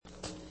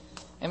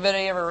Anybody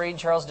ever read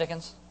Charles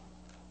Dickens?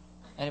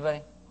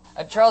 Anybody?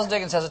 Charles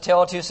Dickens has A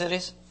Tale of Two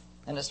Cities,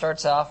 and it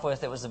starts off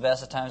with, it was the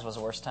best of times, was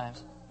the worst of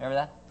times. Remember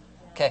that?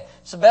 Okay,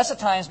 so best of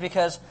times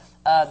because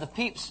the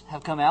Peeps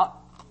have come out,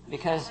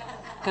 because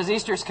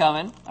Easter's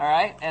coming, all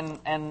right,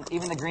 and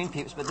even the green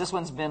Peeps, but this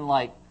one's been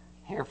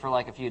here for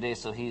a few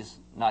days, so he's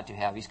not too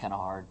happy. He's kind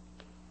of hard.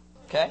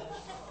 Okay?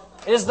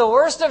 It is the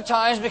worst of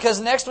times because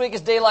next week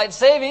is daylight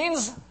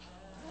savings.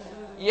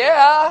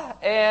 Yeah,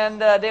 and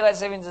daylight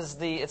savings is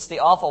the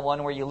awful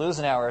one where you lose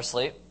an hour of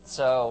sleep.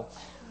 So,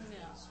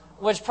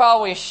 which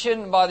probably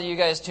shouldn't bother you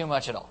guys too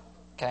much at all.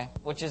 Okay,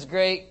 which is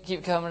great.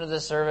 Keep coming to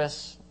this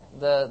service.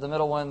 The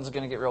middle one's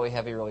going to get really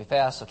heavy really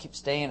fast, so keep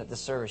staying at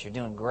this service. You're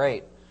doing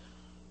great.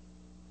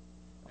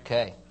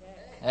 Okay,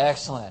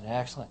 excellent.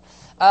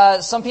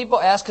 Some people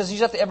ask, because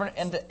usually at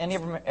the end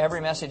of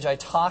every message I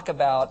talk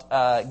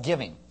about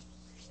giving.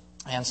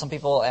 And some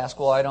people ask,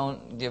 well, I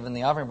don't give in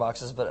the offering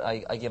boxes, but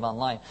I give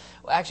online.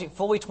 Well, actually,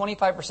 fully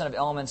 25% of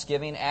Elements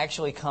giving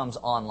actually comes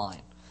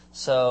online.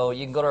 So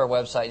you can go to our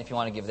website, and if you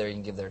want to give there, you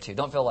can give there too.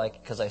 Don't feel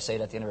like, because I say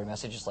it at the end of every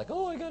message, it's like,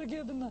 oh, I got to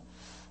give in the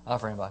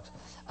offering box.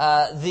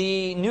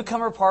 The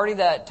newcomer party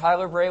that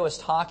Tyler Bray was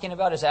talking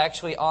about is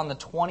actually on the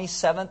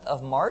 27th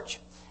of March.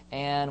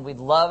 And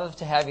we'd love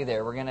to have you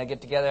there. We're going to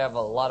get together, have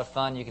a lot of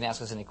fun. You can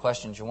ask us any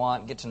questions you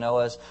want, get to know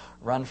us,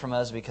 run from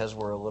us because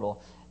we're a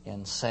little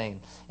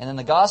insane. And then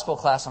the gospel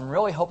class, I'm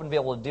really hoping to be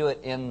able to do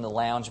it in the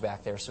lounge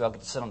back there, so I'll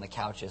get to sit on the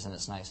couches and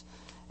it's nice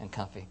and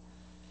comfy.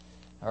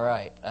 All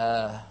right.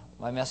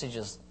 My message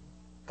has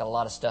got a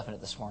lot of stuff in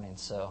it this morning,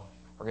 so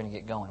we're going to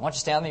get going. Why don't you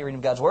stand with me reading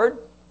God's Word?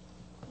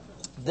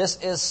 This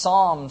is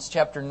Psalms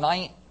chapter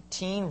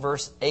 19,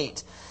 verse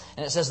 8.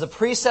 And it says, the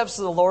precepts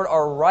of the Lord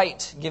are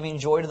right, giving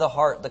joy to the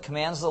heart. The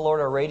commands of the Lord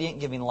are radiant,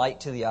 giving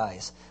light to the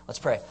eyes. Let's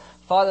pray.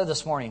 Father,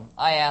 this morning,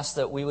 I ask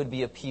that we would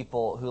be a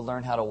people who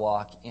learn how to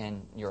walk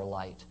in your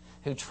light,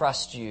 who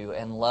trust you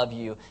and love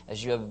you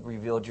as you have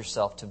revealed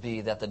yourself to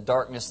be, that the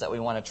darkness that we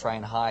want to try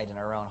and hide in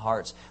our own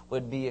hearts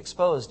would be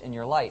exposed in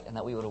your light, and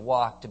that we would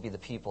walk to be the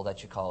people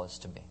that you call us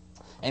to be.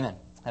 Amen.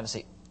 Have a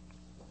seat.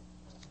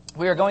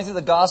 We are going through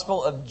the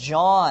Gospel of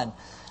John.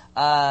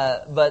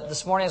 But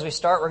this morning as we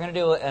start, we're going to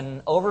do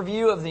an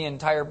overview of the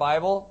entire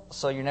Bible,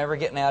 so you're never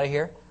getting out of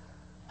here.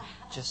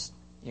 You're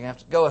going to have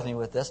to go with me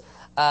with this.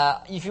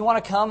 If you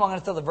want to come, I'm going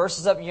to throw the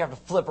verses up, and you have to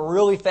flip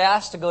really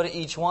fast to go to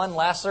each one.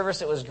 Last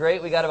service, it was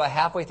great. We got about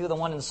halfway through the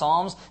one in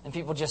Psalms, and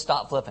people just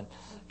stopped flipping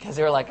because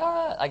they were like,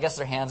 I guess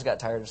their hands got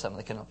tired or something.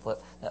 They couldn't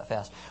flip that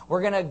fast.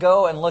 We're going to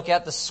go and look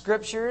at the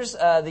Scriptures,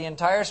 the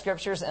entire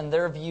Scriptures, and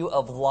their view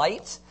of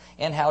light,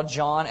 and how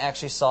John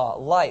actually saw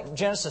light.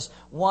 Genesis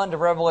 1 to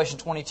Revelation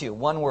 22,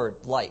 one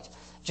word, light.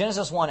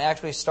 Genesis 1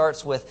 actually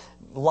starts with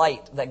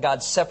light that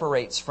God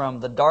separates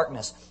from the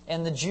darkness.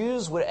 And the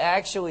Jews would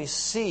actually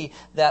see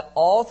that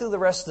all through the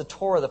rest of the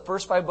Torah, the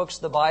first 5 books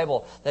of the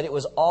Bible, that it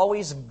was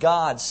always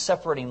God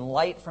separating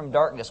light from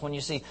darkness. When you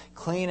see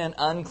clean and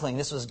unclean,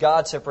 this was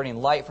God separating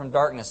light from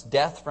darkness,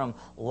 death from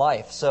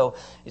life. So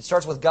it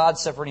starts with God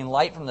separating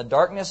light from the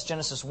darkness.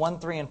 Genesis 1,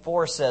 3, and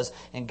 4 says,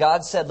 and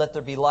God said, let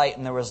there be light,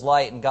 and there was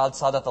light, and God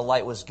saw that the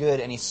light was good,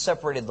 and He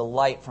separated the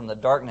light from the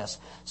darkness.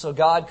 So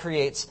God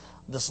creates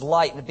this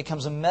light, and it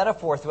becomes a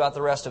metaphor throughout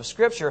the rest of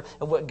Scripture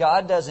of what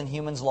God does in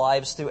humans'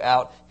 lives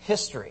throughout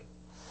history.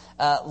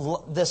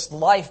 This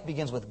life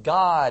begins with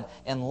God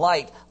and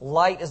light.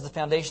 Light is the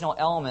foundational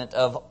element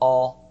of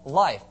all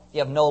life. You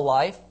have no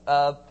life,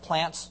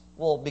 plants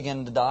will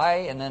begin to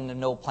die, and then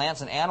no plants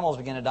and animals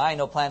begin to die.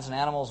 No plants and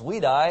animals, we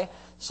die.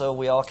 So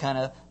we all kind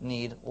of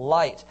need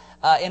light.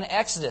 In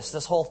Exodus,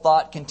 this whole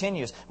thought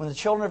continues. When the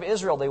children of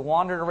Israel, they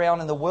wandered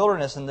around in the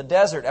wilderness, in the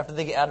desert, after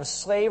they get out of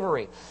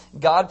slavery,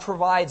 God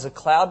provides a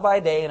cloud by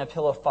day and a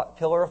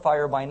pillar of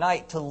fire by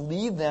night to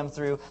lead them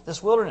through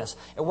this wilderness.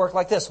 It worked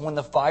like this. When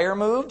the fire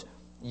moved,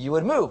 you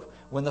would move.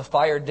 When the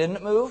fire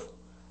didn't move,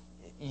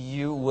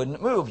 you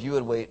wouldn't move. You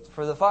would wait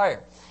for the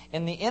fire.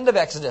 In the end of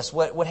Exodus,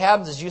 what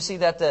happens is you see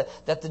that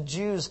the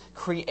Jews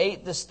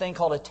create this thing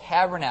called a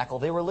tabernacle.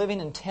 They were living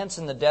in tents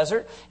in the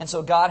desert, and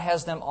so God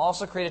has them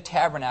also create a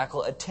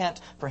tabernacle, a tent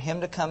for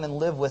Him to come and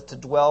live with, to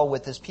dwell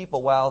with His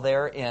people while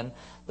they're in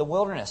the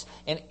wilderness.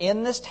 And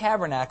in this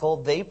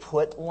tabernacle, they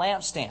put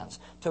lampstands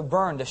to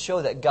burn, to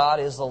show that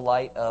God is the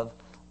light of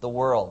the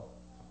world.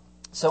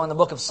 So in the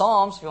book of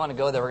Psalms, if you want to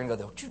go there, we're going to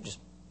go there. Just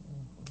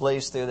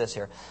blaze through this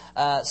here.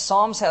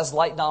 Psalms has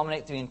light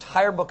dominate the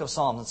entire book of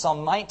Psalms. In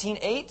Psalm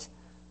 19:8,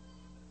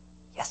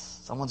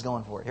 yes, someone's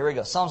going for it. Here we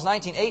go. Psalms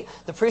 19:8,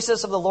 the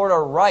precepts of the Lord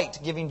are right,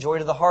 giving joy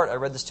to the heart. I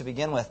read this to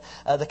begin with.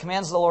 The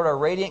commands of the Lord are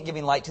radiant,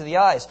 giving light to the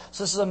eyes.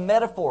 So this is a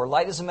metaphor.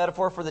 Light is a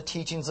metaphor for the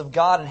teachings of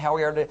God and how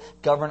we are to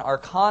govern our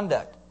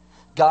conduct.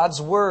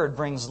 God's Word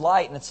brings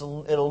light, and it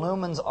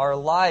illumines our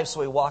lives so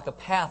we walk a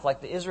path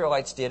like the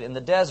Israelites did in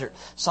the desert.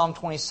 Psalm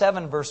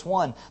 27, verse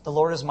 1, the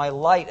Lord is my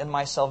light and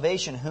my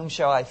salvation. Whom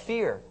shall I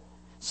fear?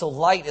 So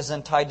light is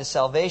then tied to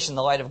salvation.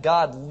 The light of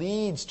God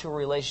leads to a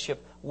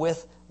relationship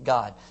with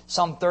God.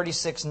 Psalm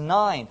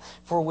 36:9,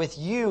 for with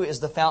you is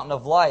the fountain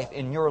of life.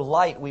 In your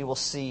light we will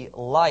see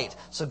light.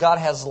 So God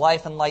has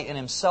life and light in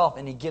Himself,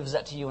 and He gives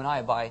that to you and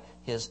I by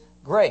His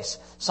grace.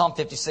 Psalm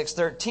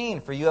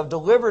 56:13, for you have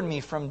delivered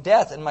me from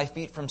death and my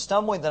feet from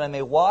stumbling, that I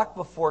may walk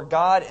before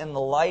God in the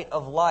light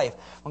of life.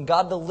 When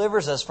God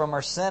delivers us from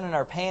our sin and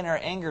our pain and our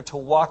anger to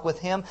walk with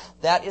Him,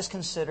 that is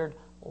considered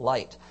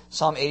light.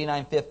 Psalm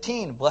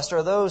 89:15, blessed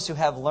are those who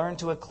have learned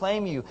to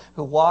acclaim you,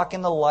 who walk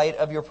in the light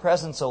of your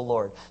presence, O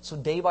Lord. So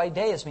day by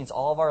day, this means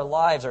all of our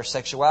lives, our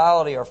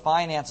sexuality, our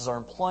finances, our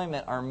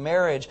employment, our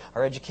marriage,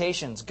 our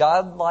educations.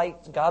 God's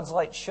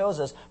light shows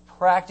us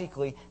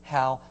practically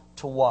how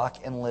to walk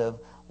and live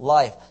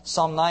life.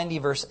 Psalm 90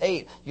 verse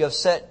 8, you have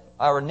set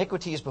our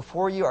iniquities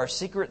before you, our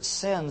secret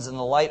sins in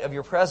the light of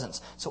your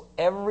presence. So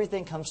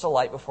everything comes to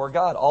light before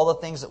God. All the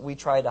things that we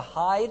try to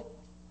hide,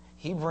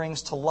 He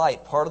brings to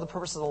light. Part of the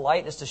purpose of the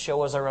light is to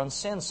show us our own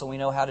sins so we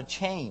know how to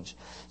change.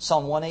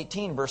 Psalm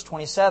 118 verse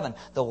 27,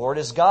 the Lord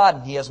is God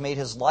and He has made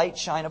His light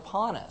shine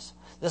upon us.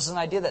 This is an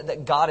idea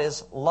that God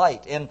is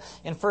light. In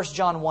 1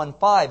 John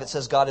 1:5, it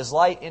says, God is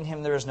light, in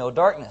Him there is no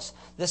darkness.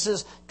 This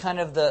is kind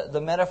of the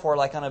metaphor,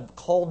 like on a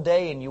cold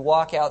day and you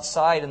walk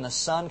outside and the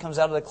sun comes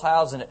out of the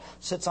clouds and it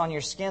sits on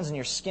your skins and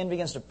your skin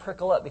begins to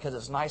prickle up because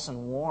it's nice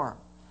and warm.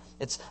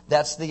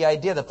 That's the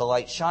idea, that the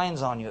light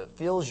shines on you, it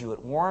fills you,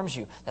 it warms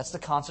you. That's the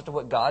concept of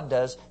what God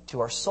does to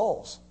our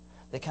souls.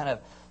 They kind of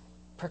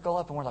prickle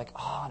up and we're like,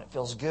 oh, and it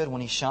feels good when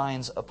He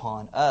shines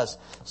upon us.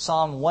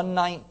 Psalm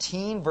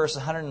 119, verse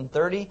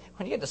 130.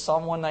 When you get to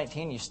Psalm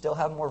 119, you still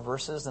have more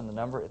verses than the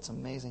number. It's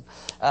amazing.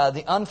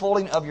 The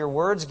unfolding of your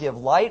words give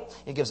light.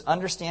 It gives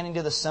understanding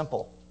to the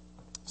simple.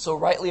 So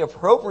rightly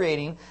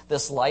appropriating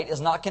this light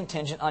is not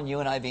contingent on you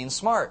and I being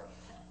smart.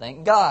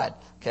 Thank God.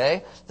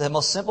 Okay? The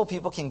most simple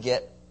people can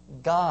get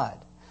God.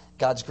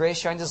 God's grace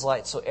shines His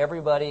light so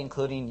everybody,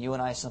 including you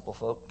and I, simple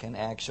folk, can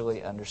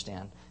actually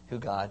understand who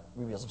God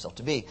reveals Himself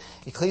to be.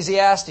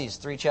 Ecclesiastes,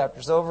 3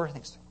 chapters over, I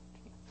think it's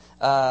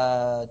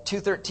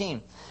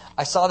 2:13.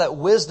 I saw that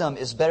wisdom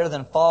is better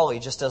than folly,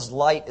 just as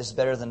light is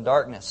better than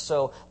darkness.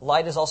 So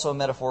light is also a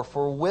metaphor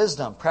for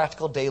wisdom,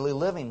 practical daily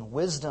living.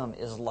 Wisdom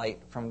is light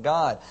from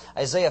God.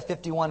 Isaiah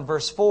 51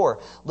 verse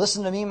 4.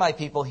 Listen to me, my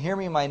people. Hear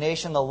me, my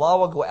nation. The law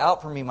will go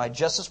out from me. My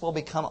justice will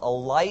become a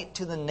light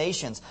to the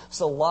nations.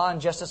 So the law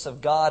and justice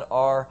of God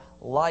are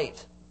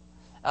light.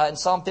 In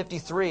Psalm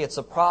 53, it's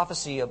a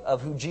prophecy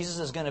of who Jesus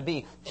is going to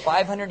be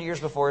 500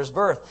 years before His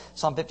birth.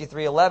 Psalm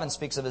 53:11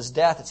 speaks of His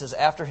death. It says,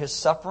 after the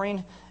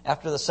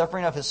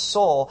suffering of His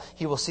soul,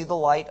 He will see the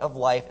light of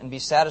life and be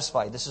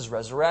satisfied. This is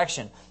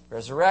resurrection.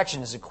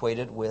 Resurrection is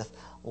equated with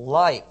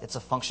light. It's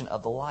a function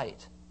of the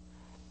light.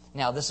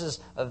 Now, this is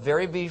a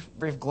very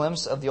brief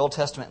glimpse of the Old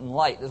Testament in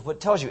light. It's what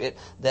tells you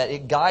that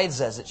it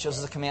guides us. It shows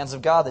us the commands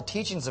of God, the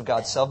teachings of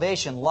God,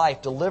 salvation,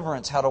 life,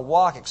 deliverance, how to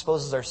walk,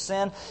 exposes our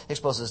sin,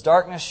 exposes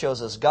darkness,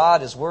 shows us God,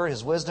 His Word,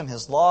 His wisdom,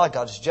 His law,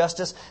 God's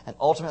justice, and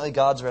ultimately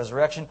God's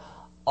resurrection,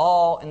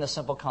 all in the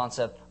simple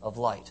concept of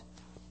light.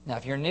 Now,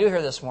 if you're new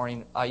here this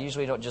morning, I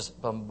usually don't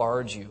just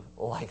bombard you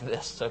like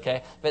this,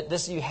 okay?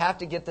 But you have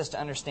to get this to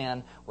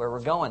understand where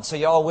we're going. So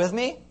y'all with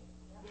me?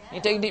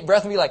 You take a deep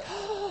breath and be like,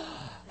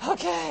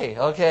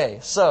 Okay.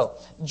 So,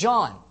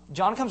 John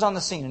comes on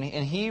the scene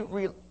and he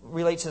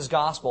relates his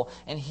gospel,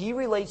 and he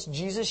relates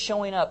Jesus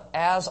showing up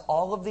as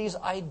all of these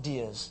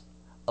ideas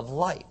of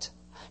light.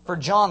 For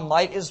John,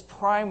 light is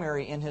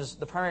primary in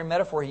the primary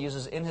metaphor he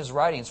uses in his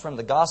writings, from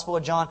the Gospel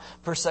of John,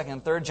 1st, 2nd,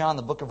 and 3rd John,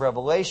 the book of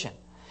Revelation.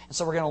 And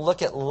so we're going to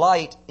look at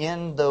light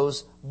in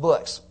those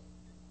books.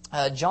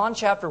 John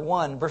chapter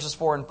 1, verses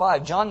 4 and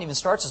 5, John even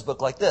starts his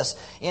book like this.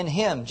 In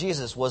Him,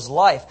 Jesus, was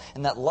life,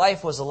 and that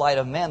life was the light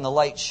of men. The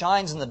light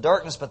shines in the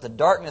darkness, but the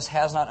darkness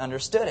has not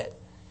understood it.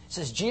 It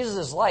says Jesus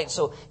is light.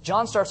 So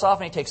John starts off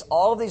and he takes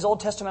all of these Old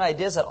Testament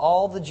ideas that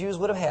all the Jews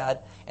would have had,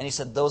 and he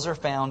said those are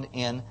found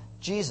in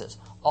Jesus.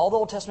 All the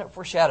Old Testament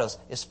foreshadows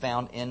is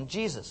found in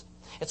Jesus.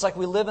 It's like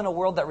we live in a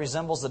world that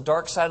resembles the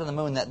dark side of the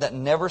moon that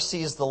never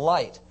sees the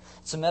light.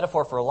 It's a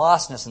metaphor for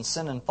lostness and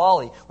sin and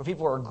folly, where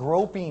people are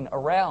groping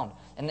around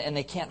and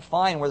they can't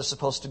find where they're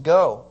supposed to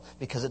go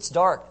because it's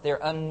dark. They're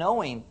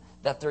unknowing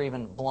that they're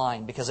even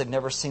blind because they've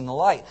never seen the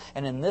light.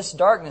 And in this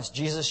darkness,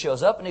 Jesus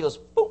shows up and He goes,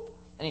 boop,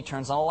 and He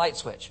turns on a light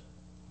switch.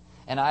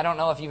 And I don't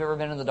know if you've ever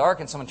been in the dark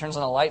and someone turns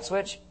on a light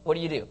switch. What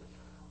do?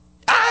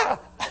 Ah!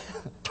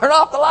 Turn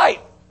off the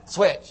light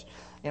switch.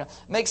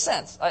 Makes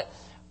sense.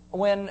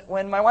 When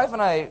my wife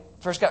and I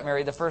first got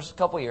married, the first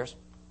couple years,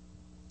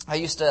 I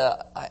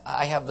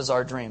have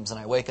bizarre dreams, and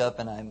I wake up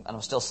and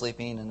I'm still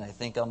sleeping and I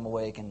think I'm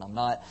awake and I'm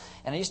not.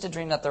 And I used to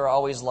dream that there are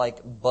always like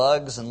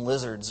bugs and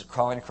lizards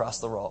crawling across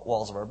the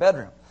walls of our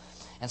bedroom.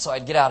 And so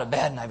I'd get out of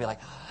bed and I'd be like,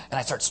 and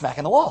I'd start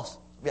smacking the walls.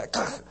 I'd be like,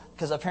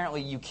 because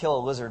apparently you kill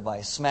a lizard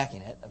by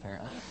smacking it,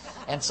 apparently.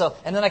 And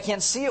then I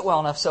can't see it well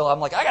enough, so I'm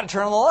like, I got to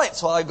turn on the light.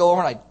 So I go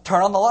over and I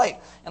turn on the light.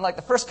 And like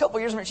the first couple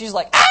of years, she's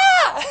like,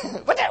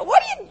 what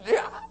are you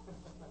doing?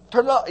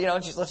 Turn it off,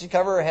 and she lets you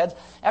cover her head.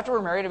 After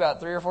we're married about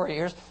 3 or 4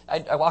 years,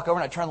 I walk over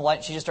and I turn the light,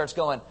 and she just starts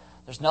going,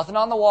 there's nothing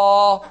on the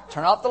wall,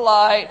 turn off the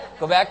light,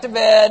 go back to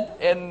bed,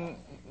 and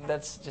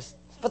that's just...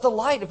 But the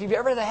light, if you've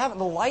ever had that happen,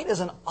 the light is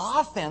an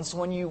offense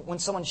when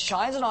someone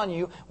shines it on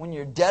you when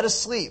you're dead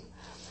asleep.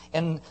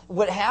 And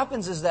what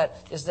happens is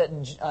that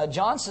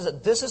John says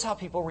that this is how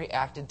people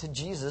reacted to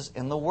Jesus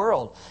in the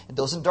world. And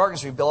those in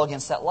darkness rebel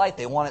against that light.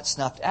 They want it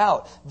snuffed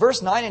out.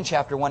 Verse 9 in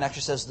chapter 1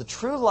 actually says, the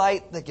true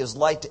light that gives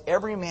light to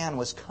every man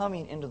was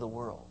coming into the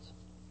world.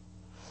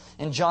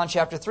 In John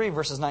chapter 3,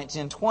 verses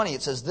 19 and 20,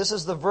 it says, this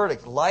is the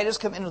verdict. Light has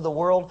come into the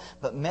world,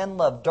 but men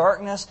love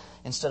darkness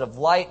instead of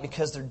light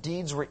because their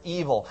deeds were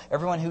evil.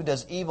 Everyone who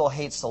does evil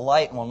hates the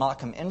light and will not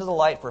come into the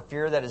light for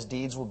fear that his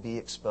deeds will be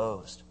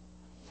exposed.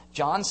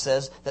 John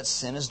says that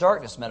sin is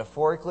darkness,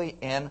 metaphorically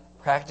and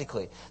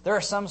practically. There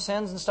are some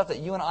sins and stuff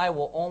that you and I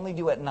will only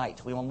do at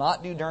night. We will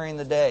not do during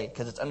the day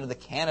because it's under the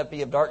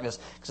canopy of darkness.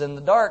 Because in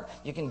the dark,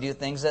 you can do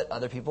things that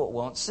other people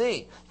won't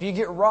see. If you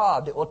get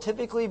robbed, it will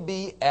typically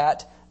be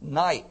at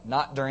night,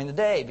 not during the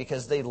day,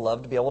 because they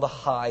love to be able to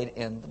hide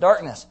in the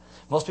darkness.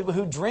 Most people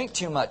who drink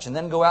too much and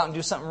then go out and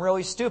do something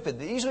really stupid,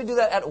 they usually do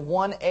that at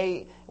 1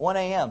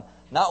 a.m.,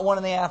 not 1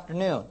 in the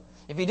afternoon.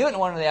 If you do it at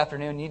 1 in the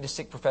afternoon, you need to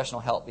seek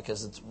professional help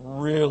because it's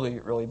really,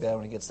 really bad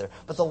when it gets there.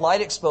 But the light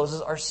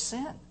exposes our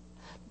sin.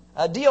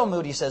 D.L.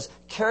 Moody says,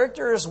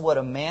 character is what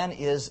a man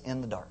is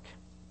in the dark.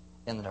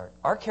 In the dark.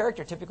 Our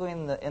character typically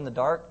in the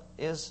dark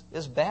is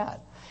bad.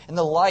 In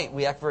the light,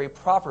 we act very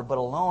proper, but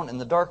alone in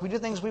the dark, we do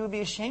things we would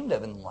be ashamed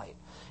of in the light.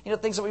 You know,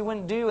 things that we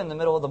wouldn't do in the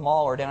middle of the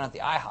mall or down at the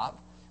IHOP,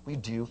 we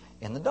do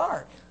in the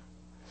dark.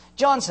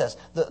 John says,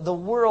 the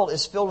world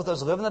is filled with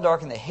those who live in the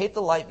dark and they hate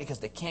the light because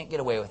they can't get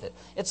away with it.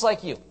 It's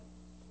like you.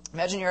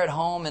 Imagine you're at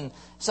home and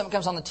something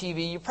comes on the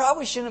TV you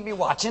probably shouldn't be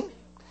watching. And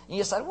you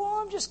decide, well,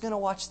 I'm just going to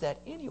watch that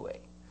anyway.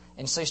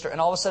 And so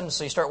and all of a sudden,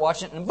 so you start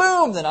watching it, and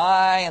boom, then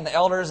I and the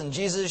elders and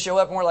Jesus show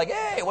up, and we're like,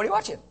 hey, what are you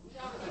watching?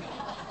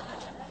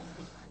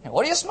 And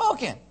what are you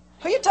smoking?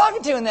 Who are you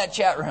talking to in that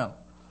chat room?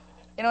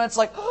 You know, it's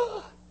like,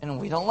 oh, and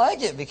we don't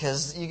like it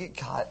because you get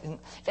caught. And,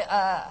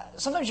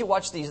 sometimes you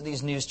watch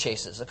these news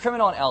chases. A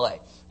criminal in L.A.,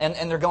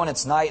 and they're going,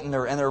 it's night, and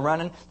they're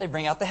running. They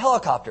bring out the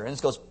helicopter, and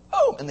it goes,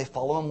 boom, and they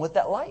follow them with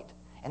that light.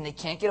 And they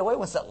can't get away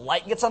once that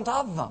light gets on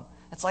top of them.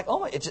 It's like, oh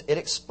my, it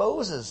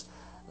exposes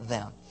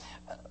them.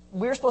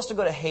 We were supposed to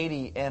go to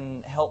Haiti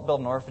and help build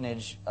an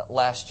orphanage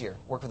last year,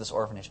 work with this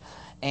orphanage.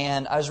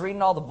 And I was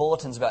reading all the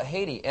bulletins about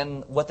Haiti,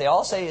 and what they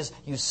all say is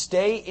you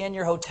stay in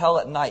your hotel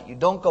at night. You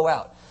don't go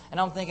out. And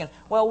I'm thinking,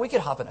 well, we could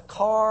hop in a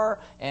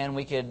car, and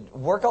we could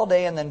work all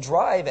day and then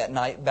drive at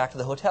night back to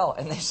the hotel.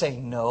 And they say,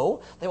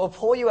 no, they will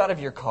pull you out of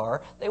your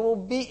car, they will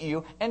beat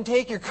you, and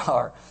take your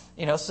car.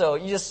 You know, so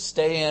you just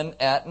stay in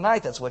at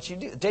night. That's what you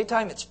do.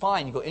 Daytime, it's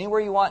fine. You go anywhere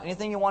you want,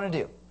 anything you want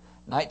to do.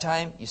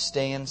 Nighttime, you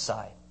stay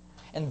inside.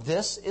 And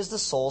this is the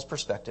soul's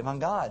perspective on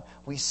God.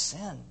 We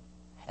sin,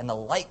 and the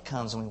light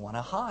comes, and we want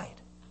to hide.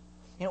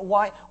 You know,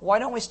 why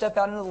don't we step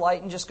out into the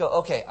light and just go,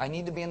 okay, I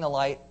need to be in the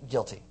light,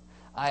 guilty.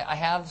 I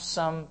have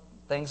some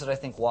things that I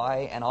think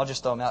why, and I'll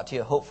just throw them out to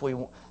you. Hopefully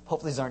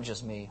these aren't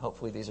just me.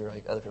 Hopefully these are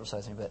like other people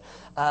besides me.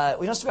 But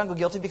we don't step out and go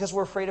guilty because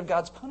we're afraid of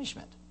God's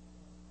punishment.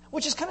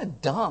 Which is kind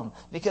of dumb,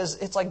 because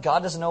it's like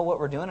God doesn't know what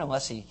we're doing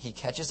unless He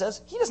catches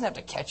us. He doesn't have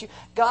to catch you.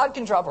 God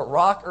can drop a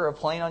rock or a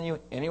plane on you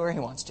anywhere He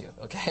wants to,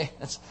 okay?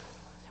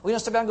 We don't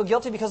step out and go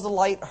guilty because the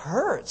light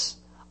hurts.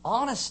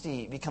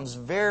 Honesty becomes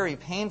very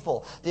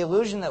painful. The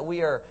illusion that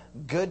we are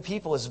good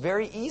people is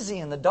very easy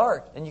in the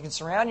dark. And you can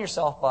surround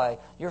yourself by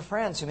your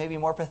friends who may be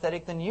more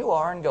pathetic than you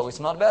are and go, it's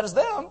not as bad as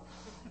them.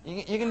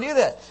 You can do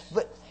that.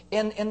 But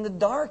in the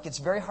dark, it's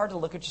very hard to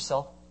look at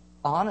yourself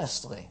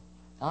honestly.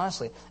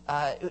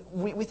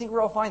 We think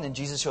we're all fine. Then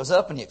Jesus shows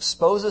up and He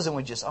exposes, and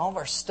all of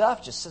our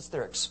stuff just sits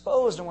there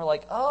exposed, and we're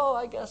like, oh,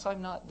 I guess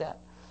I'm not that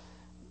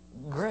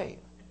great.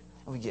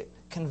 And we get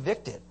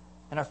convicted.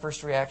 And our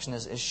first reaction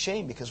is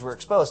shame because we're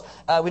exposed.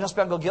 We don't step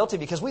out and go guilty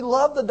because we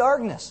love the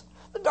darkness.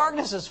 The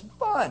darkness is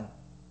fun.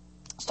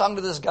 I was talking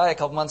to this guy a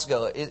couple months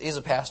ago. He's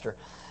a pastor.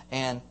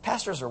 And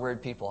pastors are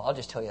weird people. I'll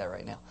just tell you that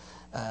right now.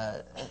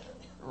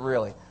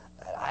 Really.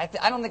 I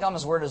don't think I'm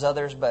as weird as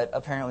others, but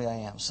apparently I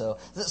am. So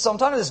I'm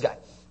talking to this guy.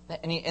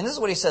 And this is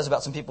what he says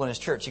about some people in his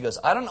church. He goes,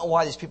 I don't know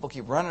why these people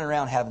keep running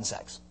around having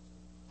sex.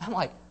 I'm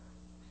like,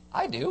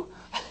 I do.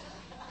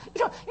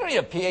 You don't need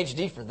a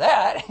PhD for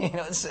that. You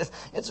know,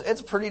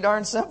 it's pretty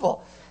darn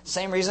simple.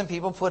 Same reason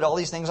people put all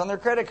these things on their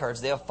credit cards.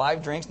 They have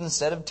 5 drinks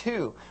instead of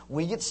 2.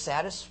 We get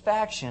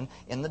satisfaction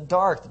in the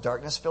dark. The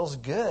darkness feels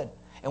good.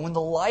 And when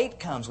the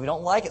light comes, we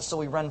don't like it, so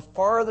we run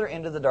farther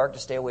into the dark to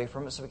stay away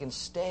from it so we can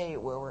stay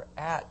where we're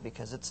at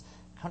because it's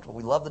comfortable.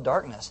 We love the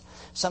darkness.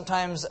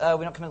 Sometimes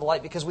we don't come into the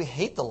light because we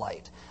hate the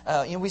light.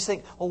 We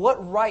think, well,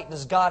 what right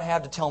does God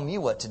have to tell me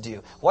what to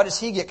do? Why does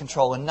He get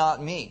control and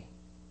not me?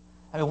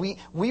 I mean,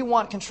 we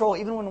want control.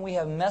 Even when we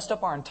have messed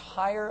up our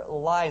entire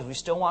lives, we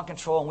still want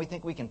control, and we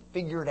think we can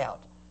figure it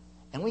out.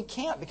 And we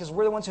can't because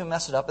we're the ones who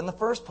messed it up in the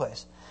first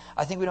place.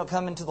 I think we don't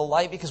come into the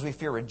light because we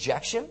fear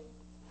rejection.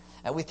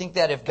 And we think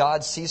that if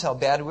God sees how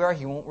bad we are,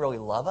 He won't really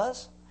love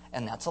us.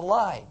 And that's a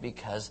lie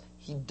because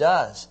He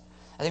does.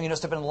 I think we don't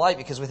step into the light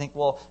because we think,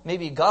 well,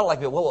 maybe God will like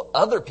me, but what will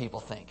other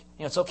people think?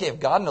 It's okay if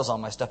God knows all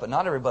my stuff, but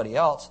not everybody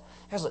else.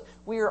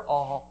 We are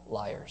all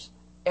liars.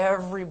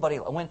 Everybody.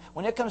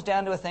 When it comes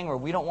down to a thing where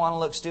we don't want to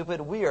look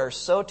stupid, we are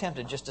so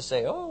tempted just to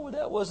say, "Oh,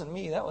 that wasn't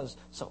me. That was."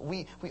 So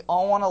we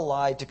all want to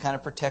lie to kind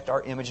of protect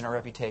our image and our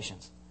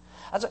reputations.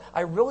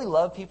 I really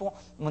love people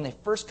when they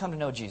first come to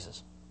know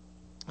Jesus,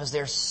 because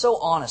they're so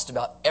honest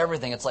about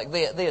everything. It's like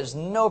there's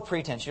no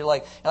pretense. You're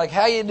like,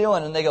 "How you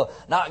doing?" And they go,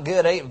 "Not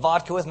good. I ate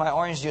vodka with my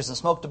orange juice and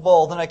smoked a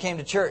bowl. Then I came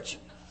to church."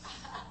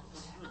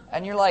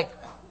 And you're like,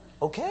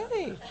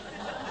 "Okay.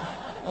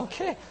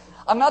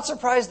 I'm not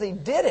surprised they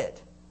did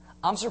it.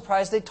 I'm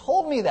surprised they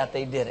told me that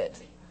they did it."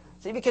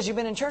 See, because you've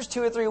been in church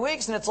 2 or 3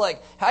 weeks, and it's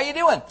like, "How you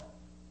doing?"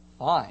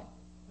 "Fine."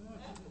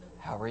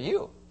 "How are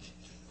you?"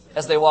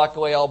 As they walk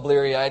away all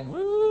bleary-eyed,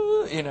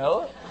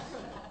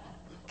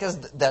 because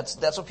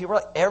that's what people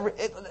are like.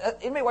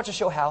 Anybody watch the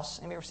show House?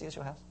 Anybody ever see the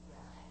show House?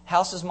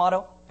 House's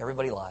motto: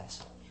 everybody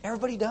lies.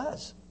 Everybody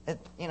does.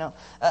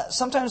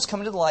 Sometimes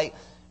coming to the light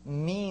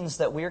means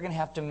that we are going to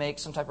have to make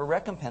some type of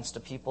recompense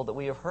to people that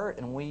we have hurt,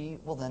 and we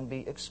will then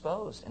be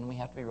exposed, and we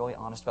have to be really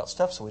honest about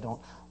stuff so we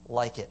don't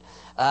like it.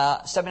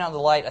 Stepping out of the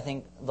light, I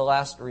think the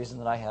last reason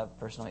that I have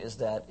personally is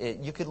that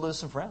you could lose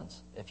some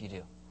friends if you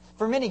do.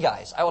 For many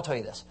guys, I will tell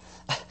you this.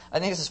 I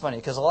think this is funny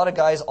because a lot of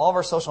guys, all of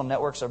our social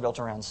networks are built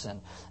around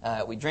sin.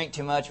 We drink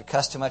too much, we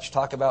cuss too much,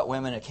 talk about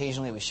women,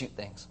 occasionally we shoot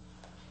things.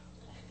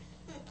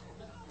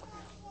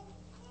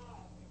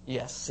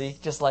 Yes, see,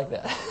 just like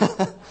that.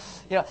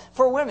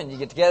 For women, you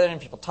get together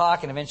and people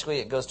talk, and eventually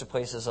it goes to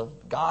places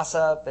of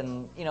gossip.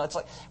 And, it's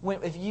like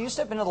if you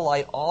step into the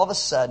light, all of a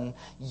sudden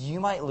you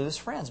might lose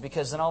friends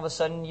because then all of a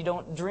sudden you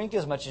don't drink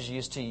as much as you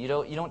used to. You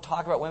don't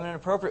talk about women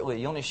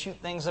inappropriately. You only shoot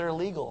things that are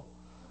legal.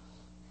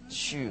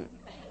 Shoot,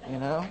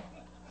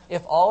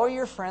 If all of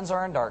your friends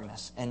are in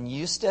darkness and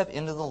you step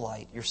into the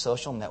light, your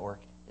social network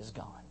is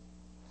gone.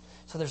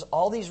 So there's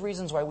all these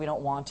reasons why we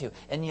don't want to.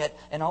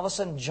 And all of a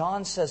sudden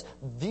John says,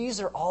 these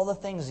are all the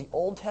things the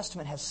Old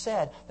Testament has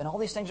said, and all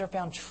these things are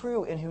found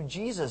true in who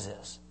Jesus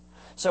is.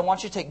 So I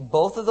want you to take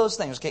both of those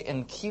things, okay,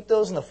 and keep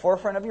those in the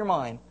forefront of your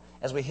mind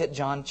as we hit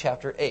John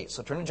chapter 8.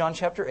 So turn to John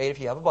chapter 8 if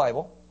you have a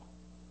Bible.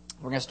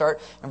 We're going to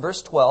start in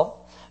verse 12.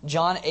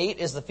 John 8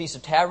 is the Feast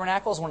of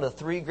Tabernacles, one of the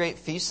 3 great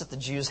feasts that the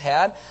Jews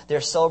had.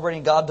 They're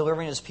celebrating God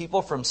delivering His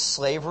people from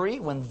slavery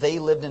when they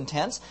lived in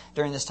tents.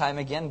 During this time,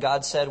 again,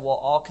 God said,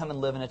 well, I'll come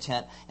and live in a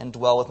tent and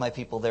dwell with my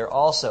people there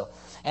also.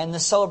 And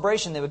this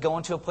celebration, they would go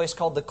into a place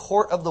called the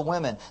Court of the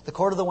Women. The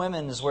Court of the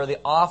Women is where the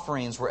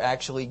offerings were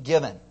actually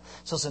given.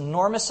 So it's an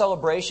enormous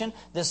celebration.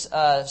 This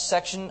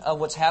section of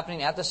what's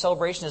happening at the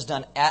celebration is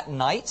done at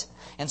night.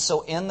 And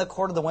so in the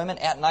Court of the Women,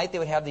 at night, they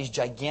would have these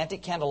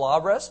gigantic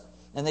candelabras,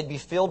 and they'd be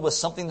filled with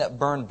something that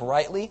burned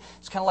brightly.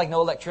 It's kind of like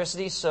no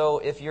electricity, so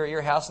if you're at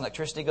your house and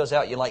electricity goes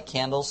out, you light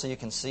candles so you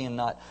can see and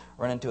not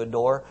run into a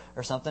door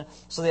or something.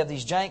 So they have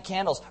these giant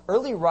candles.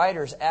 Early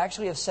writers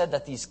actually have said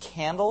that these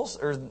candles,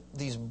 or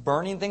these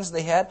burning things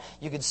they had,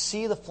 you could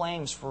see the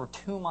flames for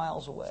 2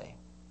 miles away.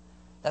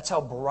 That's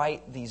how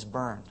bright these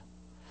burned.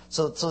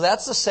 So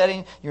that's the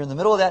setting. You're in the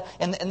middle of that.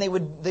 And they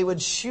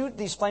would shoot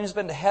these flames up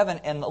into heaven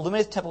and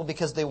illuminate the temple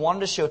because they wanted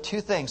to show 2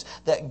 things.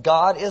 That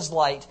God is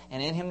light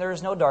and in Him there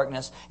is no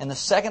darkness. And the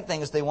second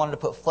thing is they wanted to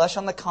put flesh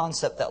on the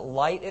concept that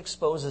light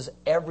exposes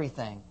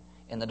everything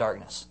in the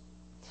darkness.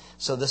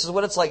 So this is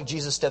what it's like.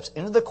 Jesus steps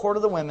into the Court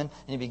of the Women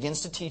and He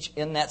begins to teach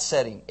in that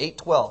setting.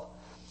 8:12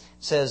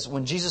 says,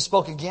 when Jesus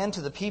spoke again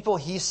to the people,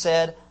 He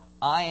said,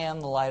 I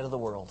am the light of the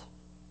world.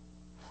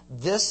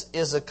 This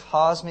is a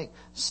cosmic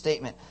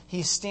statement.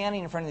 He's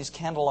standing in front of these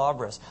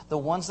candelabras, the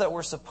ones that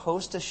were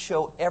supposed to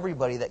show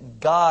everybody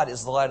that God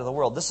is the light of the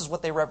world. This is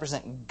what they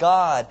represent.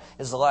 God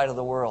is the light of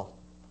the world.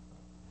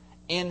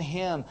 In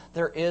Him,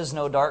 there is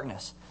no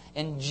darkness.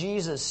 And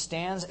Jesus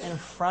stands in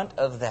front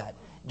of that.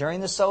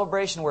 During the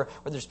celebration where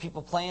there's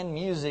people playing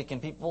music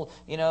and people,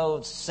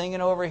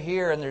 singing over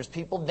here, and there's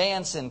people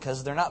dancing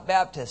because they're not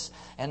Baptists,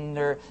 and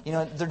they're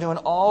doing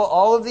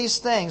all of these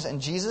things,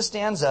 and Jesus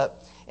stands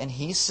up and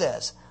He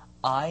says,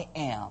 I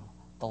am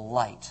the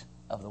light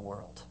of the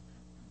world.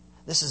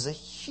 This is a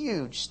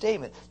huge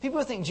statement. People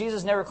who think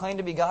Jesus never claimed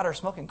to be God are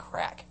smoking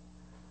crack.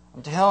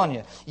 I'm telling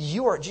you,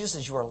 Jesus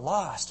says you are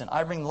lost and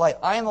I bring the light.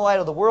 I am the light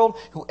of the world.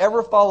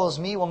 Whoever follows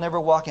me will never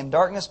walk in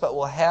darkness but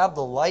will have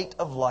the light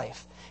of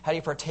life. How do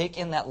you partake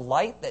in that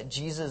light that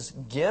Jesus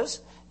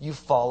gives? You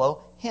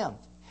follow Him.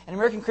 In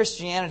American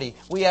Christianity,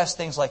 we ask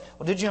things like,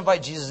 well, did you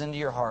invite Jesus into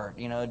your heart?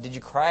 Did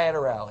you cry at a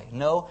rally?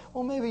 No?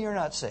 Well, maybe you're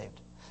not saved.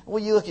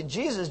 Well, you look at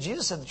Jesus.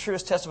 Jesus said the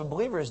truest test of a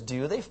believer is,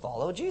 do they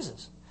follow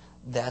Jesus?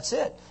 That's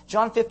it.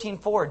 John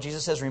 15:4,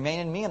 Jesus says,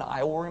 remain in me and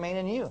I will remain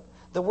in you.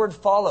 The word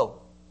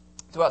follow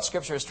throughout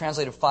Scripture is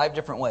translated 5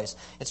 different ways.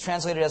 It's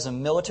translated as a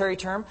military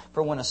term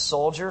for when a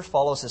soldier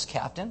follows his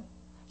captain.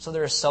 So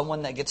there is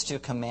someone that gets to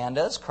command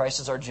us. Christ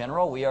is our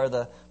general. We are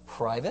the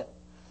private.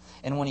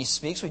 And when He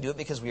speaks, we do it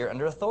because we are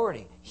under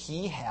authority.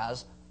 He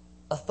has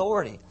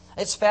authority.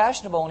 It's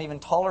fashionable and even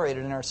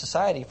tolerated in our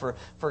society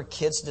for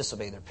kids to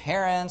disobey their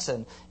parents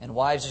and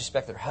wives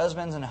respect their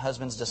husbands and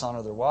husbands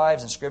dishonor their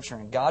wives in Scripture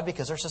and God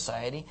because our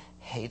society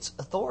hates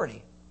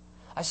authority.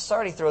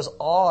 Society throws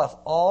off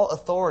all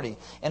authority.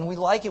 And we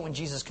like it when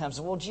Jesus comes.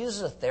 Well, Jesus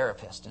is a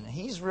therapist, and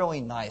he's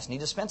really nice, and he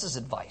dispenses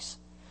advice.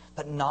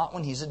 But not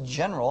when he's a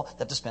general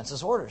that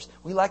dispenses orders.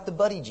 We like the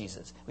buddy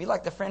Jesus. We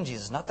like the friend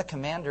Jesus, not the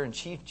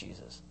commander-in-chief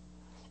Jesus.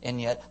 And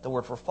yet, the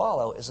word for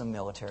follow is a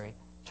military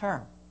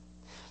term.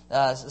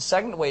 The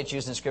second way it's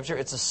used in Scripture,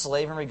 it's a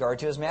slave in regard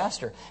to his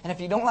master. And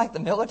if you don't like the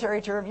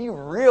military term, you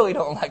really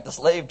don't like the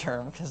slave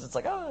term, because it's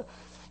like,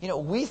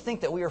 we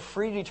think that we are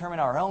free to determine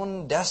our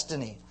own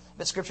destiny.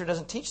 But Scripture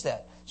doesn't teach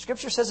that.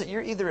 Scripture says that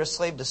you're either a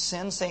slave to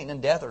sin, Satan,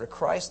 and death, or to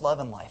Christ, love,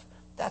 and life.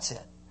 That's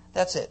it.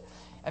 That's it.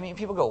 I mean,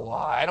 people go, well,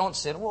 I don't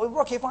sin. Well,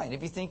 okay, fine.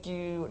 If you think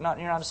you're not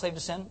a slave to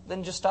sin,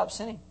 then just stop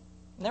sinning.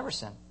 Never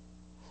sin.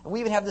 And we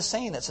even have this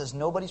saying that says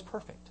nobody's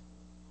perfect.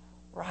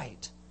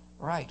 Right.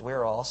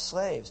 We're all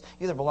slaves.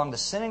 You either belong to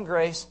sin and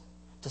grace,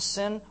 to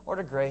sin or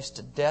to grace,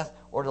 to death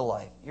or to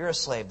life. You're a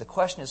slave. The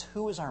question is,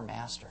 who is our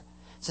master?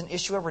 It's an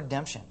issue of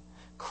redemption.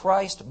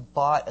 Christ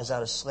bought us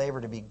out of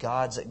slavery to be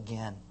God's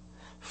again.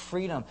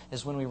 Freedom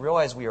is when we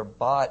realize we are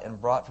bought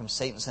and brought from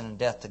Satan, sin, and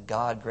death to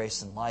God,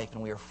 grace, and life,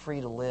 and we are free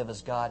to live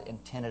as God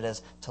intended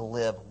us to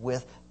live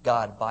with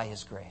God by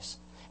His grace.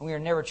 And we are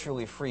never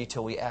truly free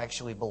till we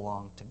actually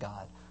belong to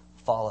God.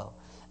 Follow.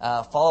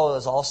 Follow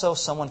is also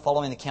someone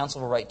following the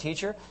counsel of a right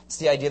teacher. It's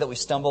the idea that we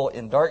stumble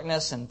in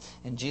darkness, and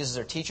Jesus,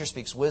 our teacher,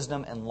 speaks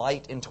wisdom and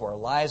light into our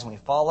lives when we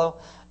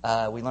follow.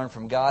 We learn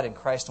from God and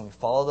Christ when we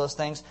follow those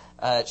things.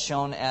 It's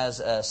shown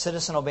as a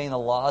citizen obeying the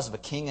laws of a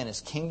king and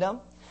his kingdom.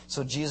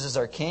 So Jesus is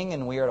our king,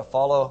 and we are to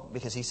follow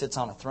because he sits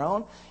on a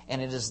throne.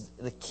 And it is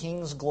the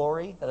king's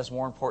glory that is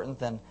more important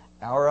than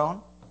our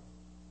own.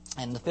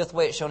 And the fifth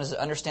way it's shown is it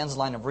understands the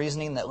line of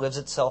reasoning that lives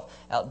itself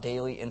out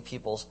daily in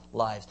people's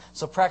lives.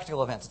 So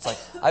practical events. It's like,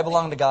 I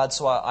belong to God,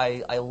 so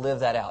I live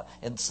that out.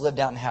 It's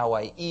lived out in how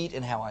I eat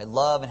and how I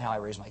love and how I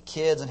raise my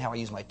kids and how I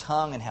use my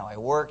tongue and how I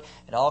work.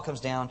 It all comes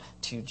down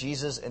to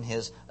Jesus and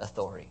His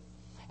authority.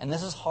 And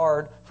this is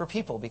hard for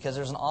people because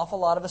there's an awful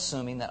lot of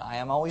assuming that I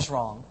am always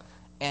wrong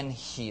and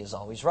He is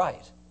always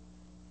right,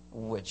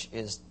 which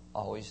is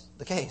always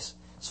the case.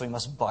 So we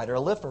must bite our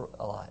lip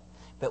a lot.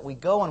 But we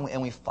go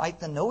and we fight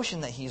the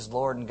notion that He's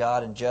Lord and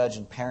God and judge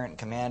and parent and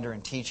commander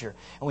and teacher.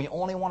 And we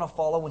only want to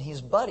follow when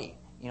He's buddy.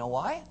 You know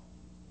why?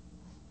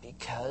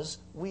 Because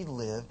we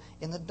live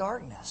in the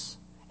darkness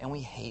and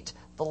we hate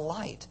the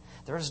light.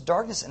 There is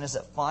darkness in us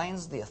that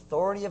finds the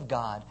authority of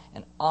God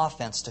an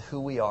offense to who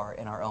we are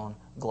in our own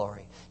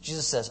glory.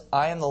 Jesus says,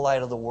 I am the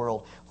light of the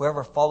world.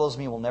 Whoever follows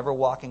me will never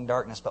walk in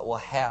darkness, but will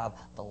have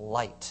the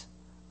light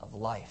of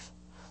life.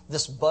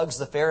 This bugs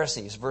the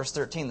Pharisees. Verse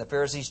 13, the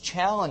Pharisees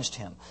challenged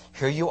Him.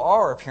 Here you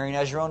are, appearing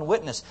as your own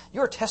witness.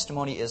 Your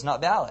testimony is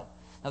not valid.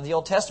 Now, the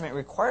Old Testament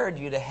required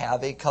you to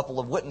have a couple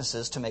of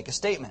witnesses to make a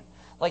statement.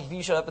 Like if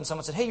you showed up and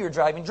someone said, hey, you were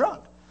driving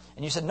drunk.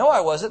 And you said, no, I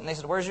wasn't. And they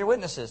said, where's your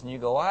witnesses? And you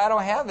go, well, I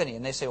don't have any.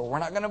 And they say, well, we're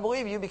not going to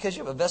believe you because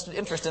you have a vested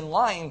interest in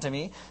lying to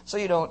me, so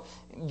you don't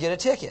get a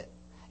ticket.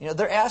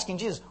 They're asking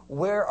Jesus,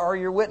 where are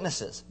your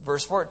witnesses?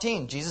 Verse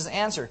 14, Jesus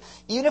answered,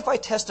 even if I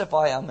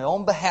testify on my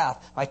own behalf,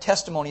 my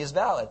testimony is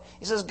valid.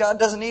 He says God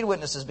doesn't need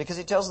witnesses because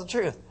He tells the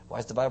truth. Why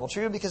is the Bible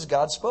true? Because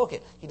God spoke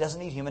it. He doesn't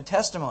need human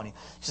testimony.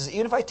 He says,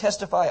 even if I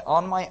testify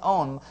on my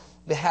own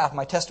behalf,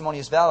 my testimony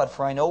is valid,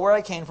 for I know where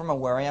I came from and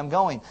where I am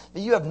going.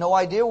 But you have no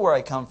idea where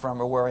I come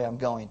from or where I am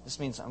going. This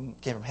means I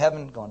came from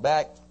heaven, going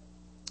back.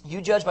 You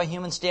judge by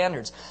human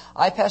standards.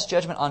 I pass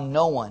judgment on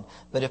no one.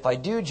 But if I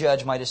do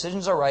judge, my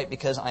decisions are right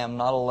because I am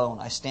not alone.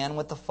 I stand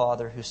with the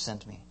Father who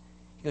sent me.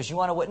 He goes, you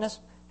want a witness?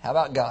 How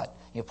about God?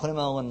 You put him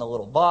in the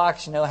little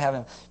box, have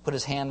him put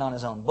his hand on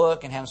his own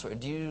book and have him swear,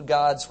 do you,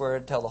 God, swear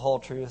to tell the whole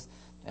truth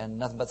and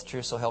nothing but the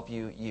truth, so help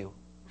you.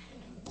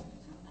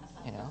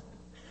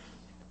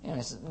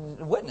 It's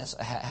a witness.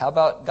 How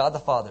about God the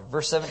Father?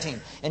 Verse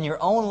 17. In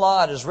your own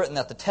law it is written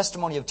that the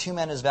testimony of two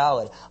men is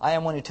valid. I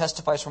am one who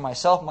testifies for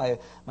myself. My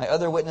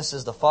other witness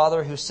is the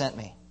Father who sent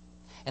me.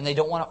 And they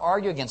don't want to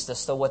argue against this.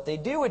 So what they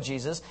do with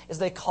Jesus is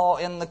they call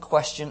in the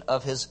question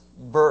of His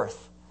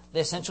birth.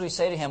 They essentially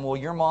say to Him, well,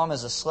 your mom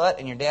is a slut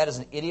and your dad is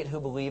an idiot who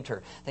believed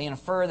her. They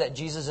infer that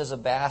Jesus is a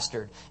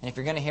bastard. And if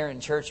you're going to hear it in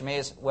church, you may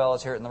as well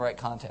hear it in the right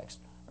context.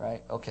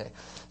 Right? Okay.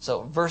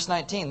 So, verse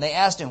 19, they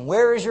asked Him,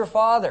 where is your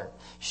father?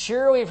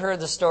 Sure, we've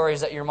heard the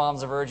stories that your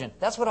mom's a virgin.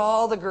 That's what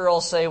all the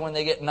girls say when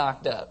they get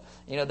knocked up.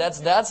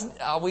 That's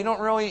we don't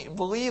really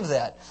believe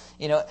that.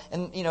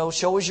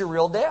 Show us your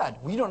real dad.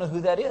 We don't know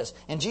who that is.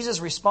 And Jesus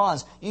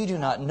responds, you do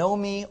not know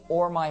me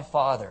or my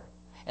Father.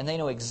 And they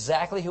know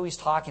exactly who He's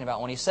talking about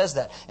when He says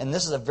that. And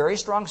this is a very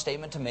strong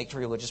statement to make to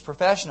religious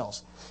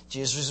professionals.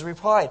 Jesus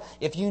replied,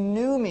 if you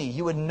knew me,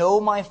 you would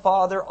know my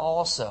Father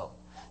also.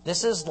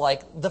 This is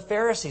like the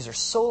Pharisees are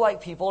so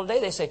like people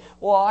today. They say,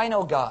 well, I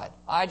know God.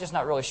 I'm just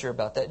not really sure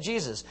about that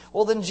Jesus.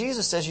 Well, then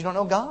Jesus says you don't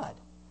know God.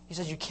 He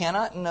says you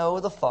cannot know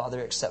the Father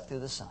except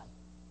through the Son.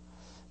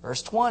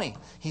 Verse 20,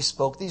 He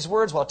spoke these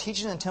words while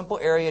teaching in the temple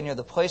area near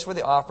the place where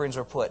the offerings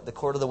were put, the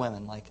court of the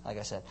women, like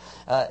I said.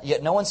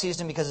 Yet no one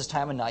seized Him because His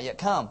time had not yet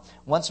come.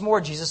 Once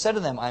more, Jesus said to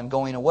them, I am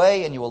going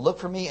away, and you will look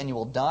for me, and you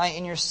will die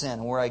in your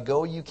sin. Where I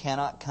go, you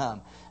cannot come.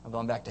 I'm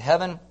going back to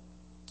heaven.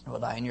 will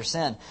die in your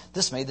sin.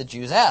 This made the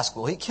Jews ask,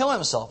 will he kill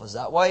himself? Is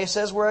that why he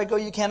says, where I go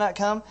you cannot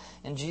come?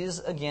 And Jesus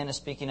again is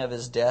speaking of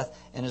his death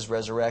and his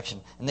resurrection.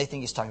 And they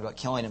think he's talking about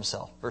killing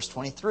himself. Verse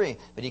 23,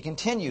 but he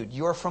continued,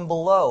 you are from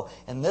below.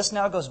 And this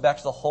now goes back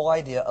to the whole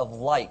idea of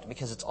light,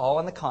 because it's all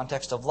in the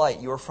context of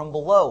light. You are from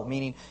below,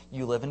 meaning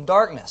you live in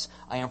darkness.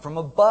 I am from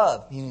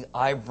above, meaning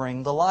I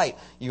bring the light.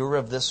 You are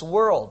of this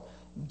world,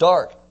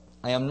 dark.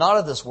 I am not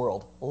of this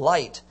world,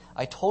 light.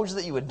 I told you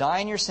that you would die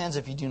in your sins.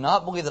 If you do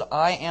not believe that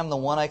I am the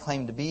one I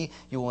claim to be,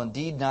 you will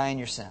indeed die in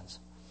your sins.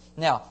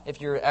 Now, if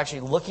you're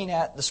actually looking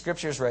at the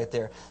scriptures right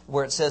there,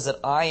 where it says that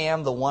I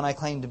am the one I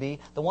claim to be,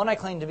 the one I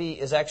claim to be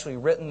is actually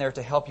written there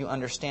to help you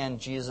understand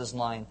Jesus'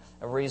 line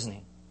of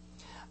reasoning.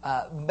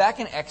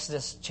 Back in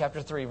Exodus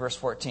chapter 3, verse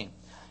 14,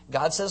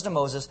 God says to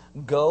Moses,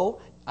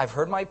 go, I've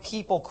heard my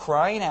people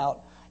crying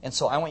out, and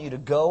so I want you to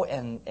go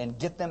and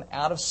get them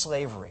out of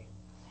slavery.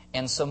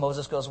 And so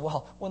Moses goes,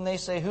 well, when they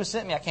say, who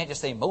sent me? I can't just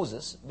say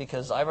Moses,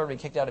 because I've already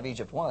kicked out of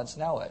Egypt once.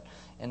 Now what?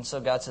 And so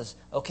God says,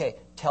 okay,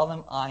 tell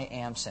them I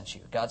am sent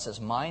you. God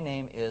says, my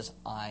name is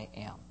I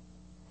am.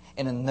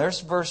 And in this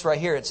verse right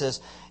here, it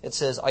says,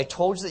 I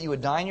told you that you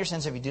would die in your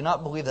sins if you do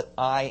not believe that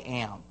I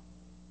am.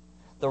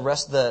 The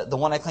rest, the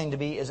one I claim to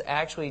be, is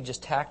actually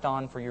just tacked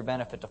on for your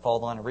benefit to follow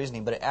the line of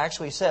reasoning. But it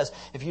actually says,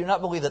 if you do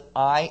not believe that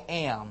I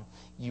am,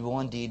 you will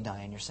indeed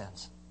die in your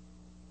sins.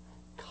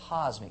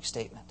 Cosmic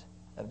statement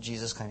of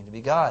Jesus claiming to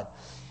be God.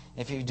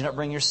 If you do not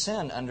bring your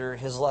sin under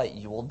his light,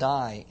 you will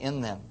die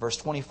in them. Verse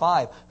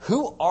 25,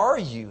 who are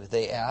you?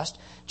 They asked.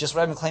 Just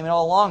what I've been claiming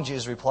all along,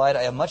 Jesus replied.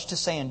 I have much to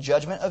say in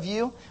judgment of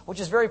you, which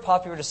is very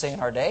popular to say in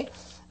our day.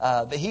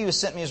 But he who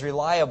sent me is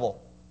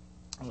reliable.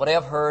 What I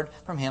have heard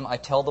from him, I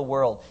tell the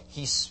world.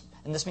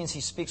 And this means he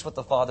speaks what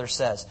the Father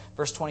says.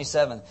 Verse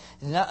 27,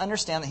 they did not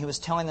understand that he was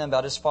telling them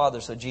about his Father.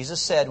 So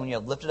Jesus said, when you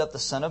have lifted up the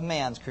Son of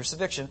Man's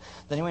crucifixion,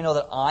 then you will know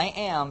that I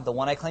am, the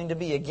one I claim to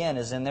be, again,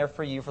 is in there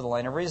for you for the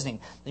line of reasoning.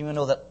 Then you will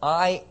know that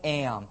I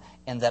am,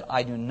 and that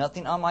I do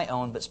nothing on my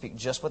own, but speak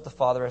just what the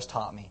Father has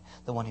taught me.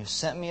 The one who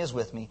sent me is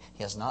with me.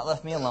 He has not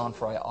left me alone,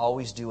 for I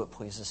always do what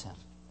pleases him.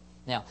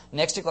 Now,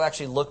 next we'll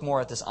actually look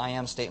more at this I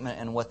am statement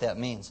and what that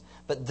means.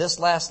 But this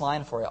last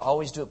line, for I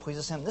always do what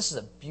pleases him, this is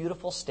a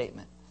beautiful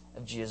statement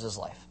of Jesus'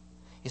 life.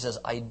 He says,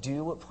 I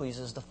do what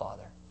pleases the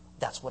Father.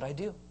 That's what I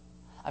do.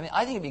 I mean,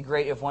 I think it'd be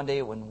great if one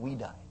day when we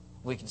die,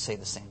 we could say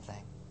the same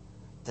thing.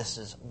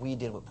 We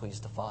did what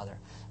pleased the Father.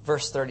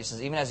 Verse 30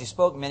 says, even as he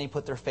spoke, many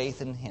put their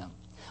faith in him.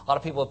 A lot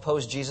of people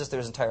opposed Jesus through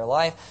his entire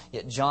life,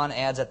 yet John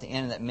adds at the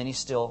end that many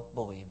still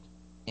believed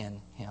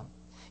in him.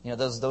 You know,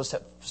 those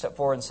step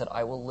forward and said,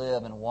 I will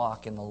live and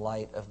walk in the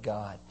light of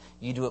God.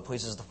 You do what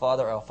pleases the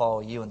Father, I will follow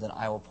you, and then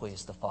I will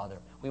please the Father.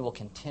 We will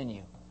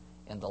continue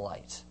in the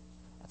light.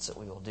 That's what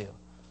we will do.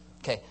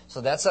 Okay, so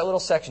that's that little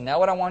section. Now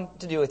what I want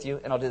to do with you,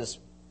 and I'll do this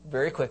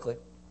very quickly,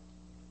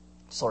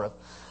 sort of.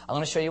 I'm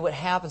going to show you what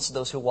happens to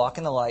those who walk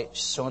in the light,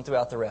 shown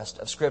throughout the rest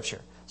of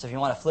Scripture. So if you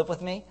want to flip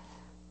with me,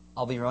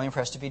 I'll be really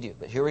impressed if you do.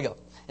 But here we go.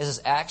 This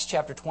is Acts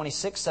chapter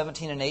 26,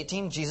 17 and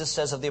 18. Jesus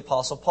says of the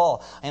Apostle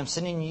Paul, I am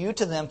sending you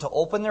to them to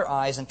open their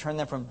eyes and turn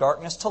them from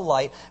darkness to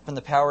light, from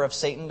the power of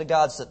Satan to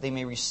God, so that they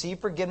may receive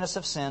forgiveness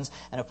of sins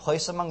and a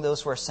place among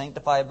those who are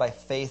sanctified by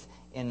faith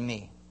in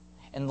me.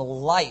 In the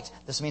light,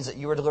 this means that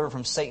you are delivered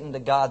from Satan to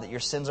God, that your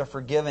sins are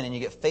forgiven, and you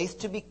get faith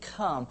to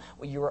become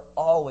what you were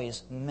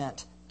always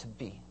meant to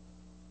be.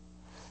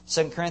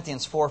 2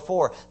 Corinthians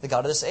 4:4, the God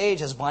of this age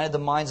has blinded the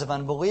minds of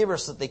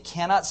unbelievers so that they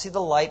cannot see the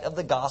light of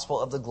the gospel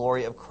of the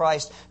glory of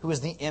Christ, who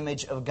is the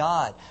image of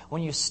God.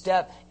 When you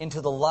step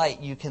into the light,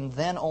 you can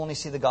then only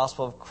see the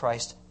gospel of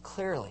Christ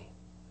clearly.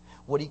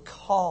 What he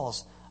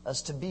calls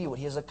us to be, what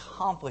he has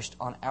accomplished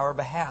on our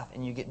behalf,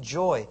 and you get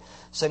joy.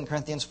 2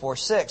 Corinthians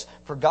 4:6,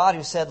 for God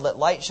who said, let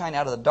light shine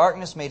out of the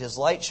darkness, made his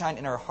light shine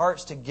in our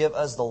hearts to give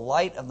us the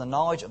light of the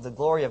knowledge of the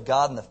glory of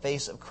God in the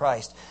face of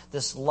Christ.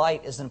 This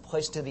light is then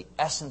placed to the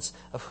essence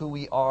of who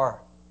we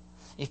are.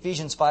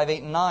 Ephesians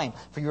 5:8 and 9,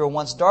 for you were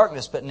once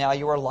darkness, but now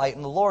you are light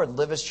in the Lord.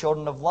 Live as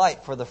children of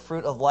light, for the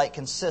fruit of light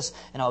consists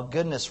in all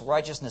goodness,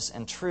 righteousness,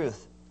 and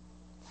truth.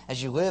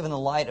 As you live in the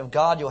light of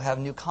God, you'll have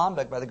new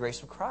conduct by the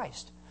grace of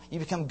Christ. You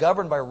become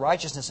governed by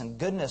righteousness and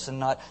goodness and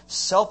not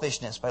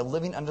selfishness by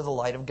living under the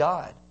light of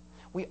God.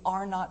 We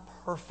are not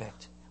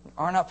perfect. We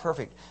are not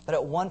perfect. But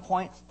at one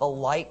point, the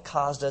light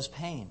caused us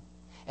pain.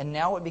 And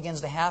now what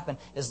begins to happen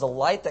is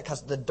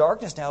the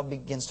darkness now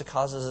begins to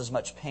cause us as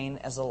much pain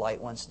as the light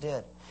once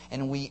did.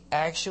 And we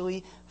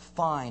actually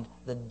find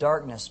the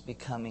darkness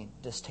becoming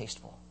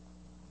distasteful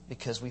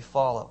because we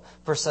follow.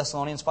 1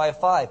 Thessalonians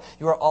 5:5,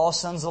 you are all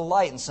sons of the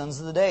light and sons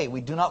of the day. We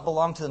do not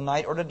belong to the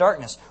night or to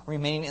darkness.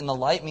 Remaining in the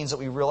light means that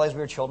we realize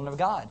we are children of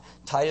God.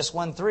 Titus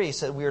 1:3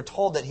 said, we are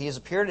told that he has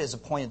appeared at his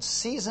appointed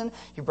season.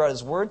 He brought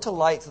his word to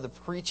light through the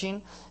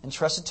preaching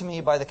entrusted to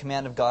me by the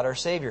command of God our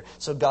Savior.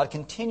 So God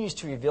continues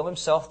to reveal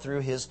himself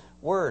through his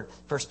word.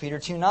 1 Peter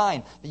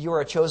 2:9, that you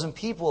are a chosen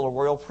people, a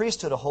royal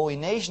priesthood, a holy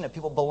nation, a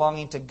people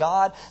belonging to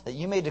God, that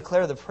you may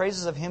declare the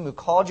praises of him who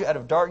called you out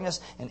of darkness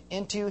and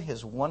into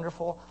his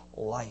wonderful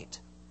light.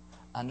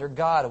 under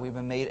God. We've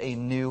been made a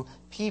new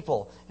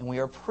people, and we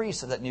are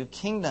priests of that new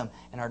kingdom,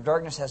 and our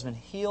darkness has been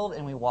healed,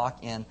 and we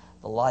walk in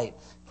the light.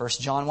 1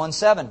 John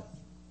 1:7.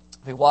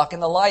 If we walk in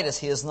the light as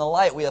He is in the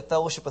light, we have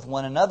fellowship with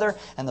one another,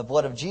 and the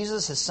blood of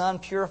Jesus, His Son,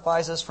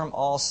 purifies us from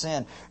all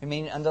sin.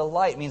 Remaining under the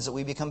light means that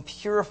we become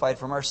purified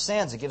from our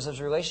sins. It gives us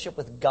a relationship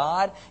with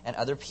God and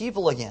other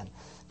people again.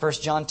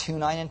 1 John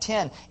 2:9 and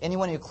 10.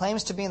 Anyone who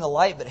claims to be in the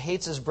light but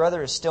hates his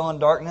brother is still in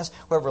darkness.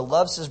 Whoever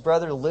loves his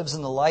brother lives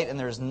in the light, and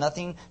there is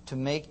nothing to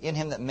make in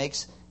him that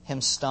makes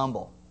him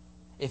stumble.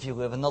 If you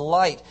live in the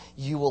light,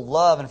 you will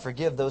love and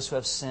forgive those who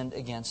have sinned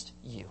against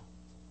you.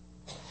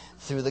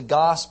 Through the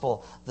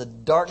gospel, the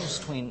darkness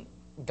between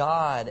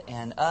God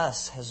and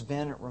us has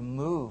been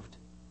removed.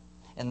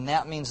 And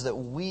that means that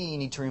we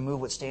need to remove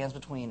what stands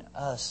between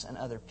us and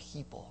other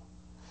people.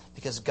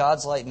 Because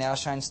God's light now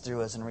shines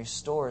through us and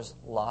restores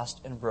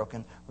lost and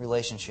broken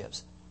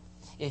relationships.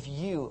 If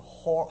you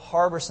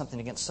harbor something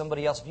against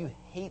somebody else, if you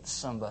hate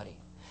somebody,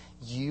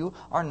 you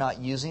are not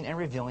using and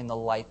revealing the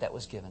light that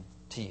was given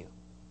to you.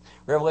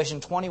 Revelation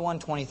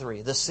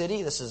 21:23. The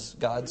city, this is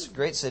God's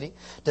great city,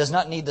 does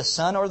not need the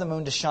sun or the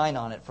moon to shine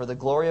on it, for the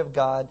glory of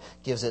God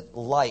gives it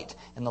light,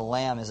 and the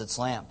Lamb is its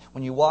lamp.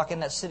 When you walk in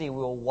that city,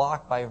 we will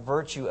walk by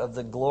virtue of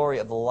the glory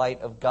of the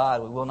light of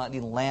God. We will not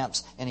need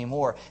lamps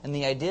anymore. And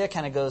the idea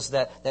kind of goes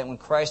that when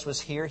Christ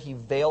was here, He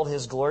veiled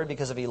His glory,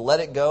 because if He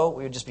let it go,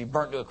 we would just be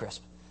burnt to a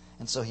crisp.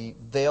 And so He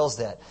veils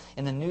that.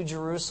 In the New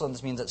Jerusalem,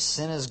 this means that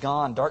sin is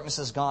gone, darkness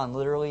is gone,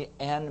 literally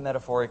and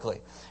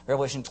metaphorically.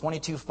 Revelation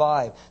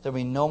 22:5, there will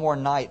be no more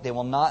night. They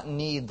will not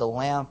need the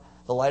lamp,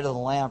 the light of the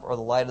lamp, or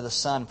the light of the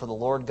sun, for the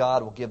Lord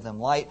God will give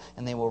them light,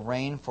 and they will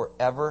reign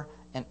forever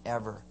and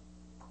ever.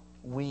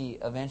 We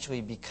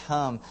eventually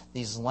become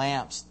these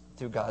lamps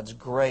through God's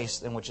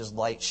grace, in which His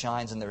light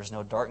shines, and there is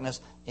no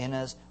darkness in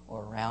us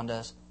or around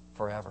us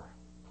forever.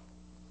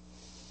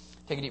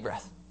 Take a deep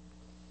breath.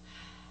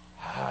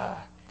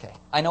 Okay,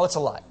 I know it's a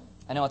lot.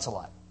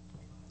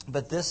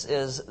 But this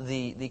is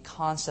the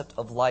concept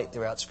of light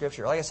throughout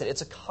Scripture. Like I said,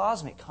 it's a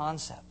cosmic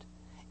concept.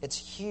 It's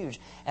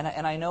huge. And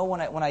I know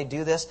when I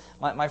do this,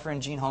 my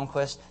friend Jean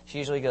Holmquist, she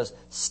usually goes,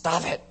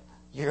 "Stop it!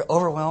 You're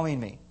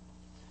overwhelming me."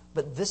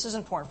 But this is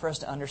important for us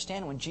to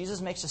understand. When Jesus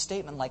makes a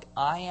statement like,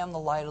 "I am the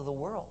light of the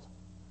world,"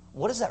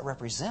 what does that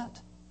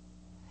represent?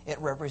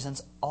 It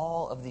represents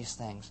all of these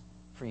things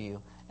for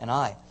you and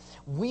I.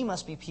 We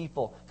must be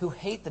people who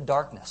hate the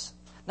darkness.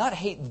 Not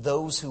hate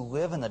those who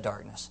live in the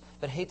darkness,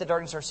 but hate the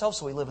darkness ourselves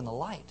so we live in the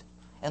light.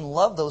 And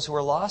love those who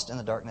are lost in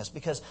the darkness,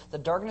 because the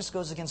darkness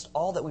goes against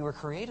all that we were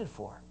created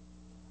for.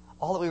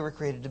 All that we were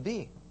created to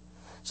be.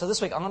 So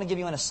this week, I'm going to give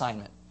you an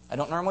assignment. I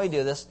don't normally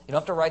do this. You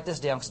don't have to write this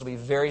down because it'll be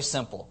very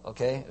simple,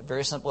 okay? A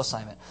very simple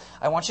assignment.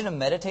 I want you to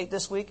meditate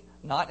this week,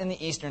 not in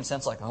the Eastern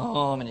sense like,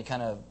 and you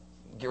kind of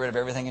get rid of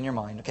everything in your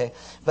mind, okay?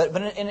 But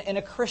in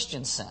a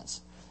Christian sense.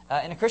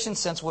 In a Christian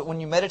sense,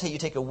 when you meditate, you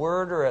take a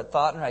word or a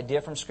thought or an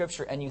idea from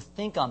Scripture and you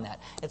think on that.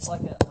 It's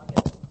like I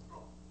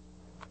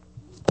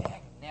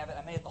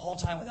made it the whole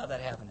time without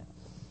that happening.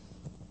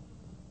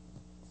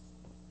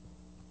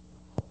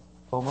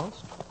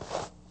 Almost.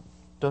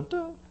 Dun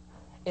dun.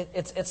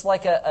 It's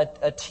like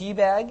a tea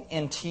bag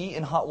in tea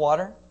in hot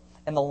water,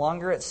 and the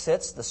longer it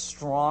sits, the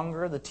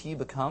stronger the tea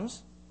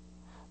becomes.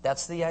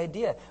 That's the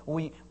idea.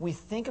 We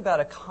think about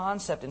a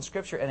concept in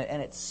Scripture,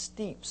 and it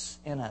steeps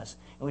in us.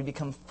 And we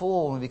become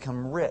full, and we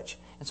become rich.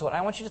 And so what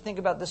I want you to think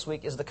about this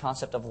week is the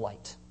concept of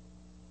light.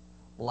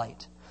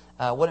 Light.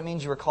 What it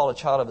means you were called a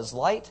child of His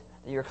light,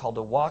 that you're called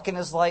to walk in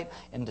His light,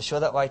 and to show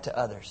that light to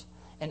others.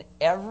 And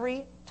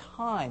every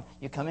time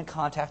you come in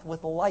contact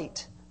with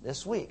light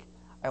this week,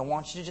 I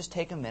want you to just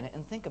take a minute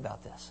and think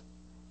about this.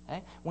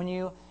 Okay? When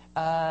you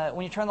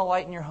turn the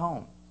light in your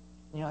home,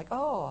 and you're like,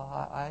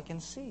 I can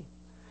see.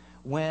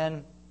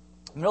 When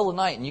middle of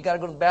the night and you got to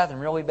go to the bathroom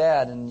really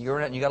bad, and you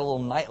got a little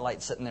night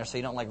light sitting there so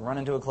you don't run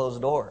into a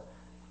closed door.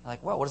 You're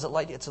like, well, what is it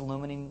light? It's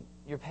illuminating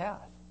your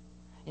path.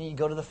 And you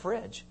go to the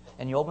fridge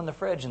and you open the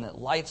fridge and it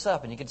lights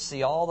up and you can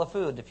see all the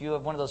food. If you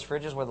have one of those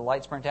fridges where the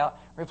light's burnt out,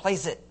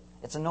 replace it.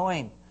 It's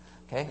annoying.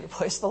 Okay,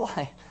 replace the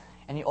light.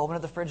 And you open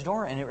up the fridge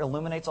door and it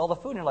illuminates all the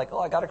food. And you're like,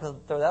 I got to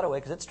throw that away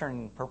because it's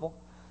turning purple.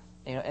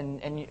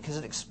 Because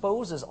it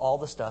exposes all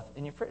the stuff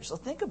in your fridge. So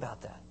think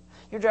about that.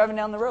 You're driving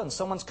down the road and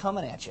someone's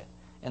coming at you.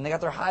 And they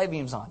got their high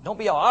beams on. Don't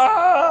be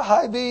all,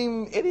 high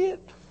beam,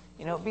 idiot.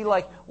 Be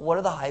like, what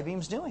are the high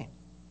beams doing?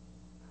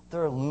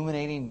 They're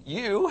illuminating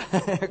you,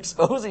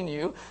 exposing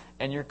you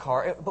and your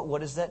car. But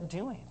what is that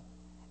doing?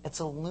 It's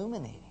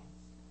illuminating.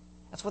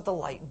 That's what the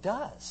light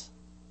does.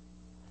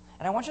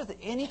 And I want you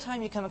to,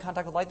 anytime you come in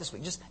contact with light this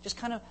week, just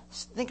kind of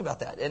think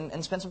about that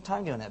and spend some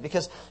time doing that.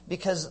 Because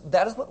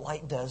that is what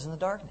light does in the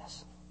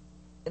darkness.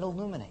 It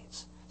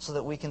illuminates so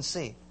that we can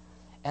see.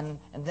 And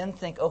then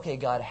think, okay,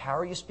 God, how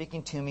are you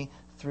speaking to me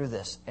through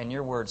this and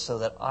your word so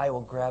that I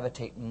will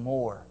gravitate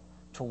more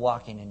to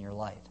walking in your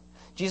light?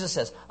 Jesus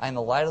says, I am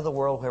the light of the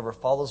world. Whoever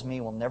follows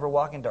me will never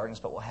walk in darkness,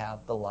 but will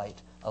have the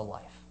light of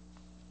life.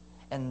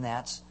 And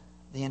that's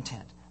the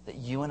intent, that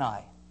you and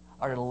I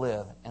are to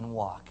live and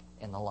walk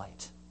in the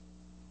light,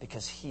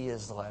 because He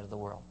is the light of the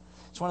world.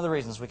 It's one of the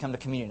reasons we come to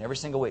communion every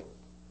single week.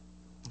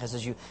 Because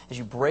as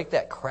you break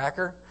that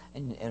cracker,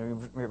 and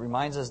it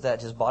reminds us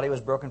that His body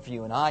was broken for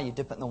you and I, you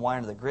dip it in the wine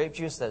of the grape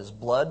juice, that His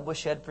blood was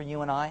shed for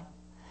you and I,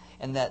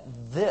 and that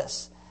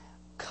this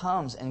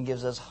comes and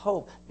gives us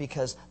hope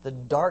because the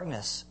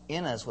darkness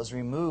in us was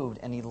removed,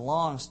 and He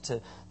longs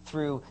to,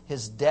 through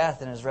His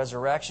death and His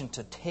resurrection,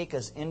 to take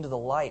us into the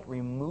light,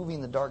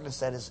 removing the darkness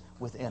that is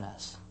within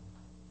us.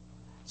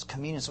 It's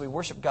communion. So we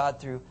worship God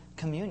through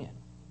communion.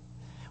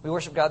 We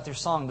worship God through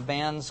song. The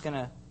band's going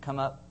to come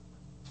up,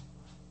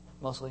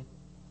 mostly.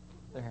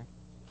 They're here.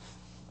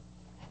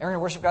 And we're going to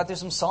worship God through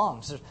some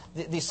songs.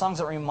 These songs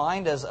that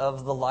remind us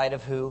of the light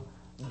of who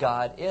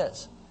God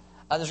is.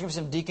 There's going to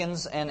be some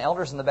deacons and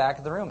elders in the back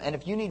of the room. And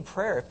if you need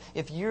prayer,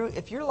 if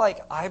you're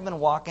like, I've been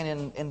walking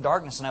in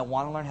darkness and I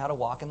want to learn how to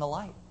walk in the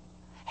light,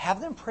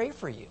 have them pray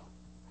for you.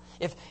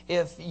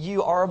 If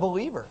you are a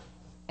believer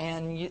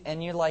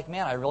and you're like,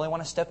 man, I really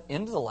want to step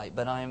into the light,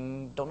 but I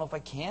don't know if I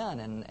can,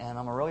 and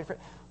I'm really afraid,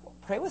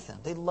 pray with them.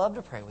 They'd love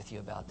to pray with you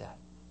about that.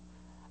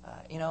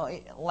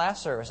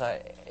 Last service,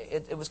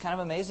 it was kind of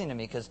amazing to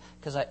me because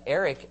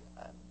Eric,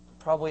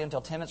 probably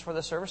until 10 minutes before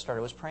the service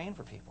started, was praying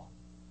for people.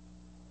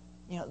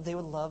 They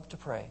would love to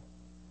pray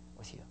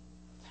with you.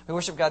 We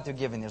worship God through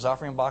giving. There's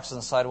offering boxes on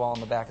the sidewall in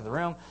the back of the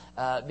room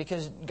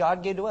because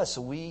God gave to us,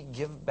 so we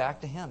give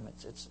back to Him.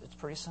 It's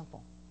pretty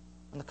simple.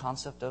 And the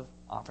concept of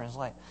offering His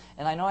light.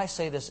 And I know I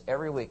say this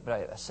every week,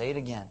 but I say it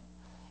again.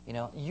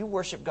 You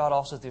worship God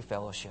also through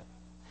fellowship.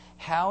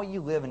 How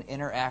you live and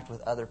interact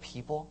with other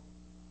people,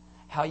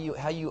 how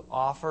you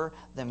offer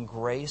them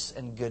grace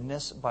and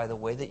goodness by the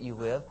way that you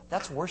live,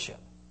 that's worship.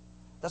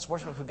 That's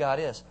worship of who God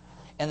is.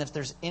 And if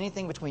there's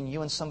anything between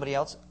you and somebody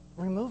else,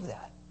 remove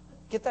that.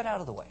 Get that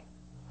out of the way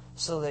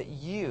so that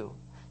you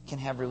can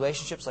have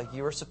relationships like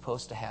you are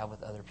supposed to have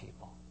with other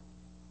people.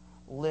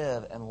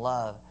 Live and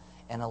love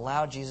and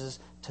allow Jesus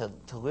to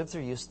live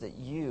through you so that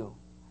you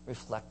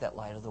reflect that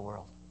light of the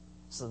world,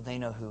 so that they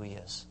know who He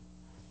is.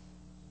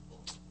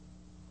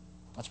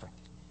 Let's pray.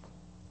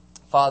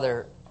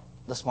 Father,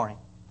 this morning,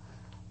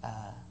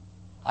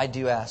 I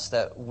do ask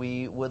that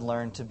we would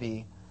learn to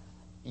be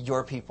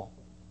your people,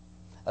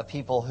 a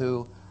people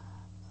who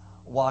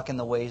walk in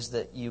the ways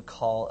that you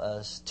call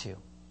us to.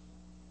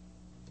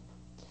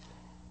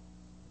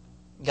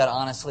 God,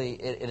 honestly,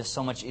 it is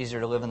so much easier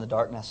to live in the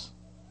darkness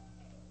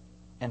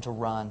and to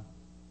run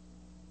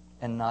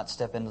and not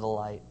step into the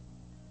light.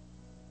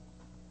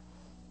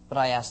 But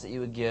I ask that you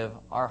would give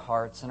our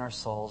hearts and our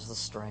souls the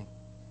strength,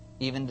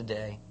 even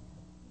today,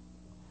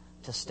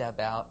 to step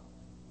out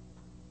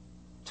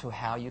to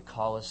how you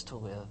call us to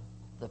live,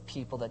 the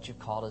people that you've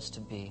called us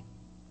to be,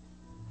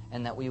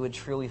 and that we would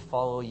truly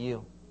follow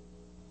you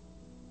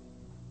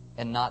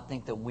and not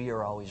think that we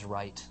are always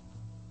right,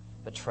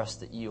 but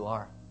trust that you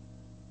are.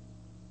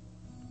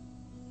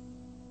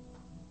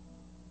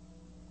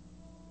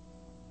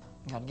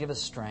 God, give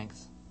us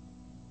strength.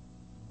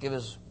 Give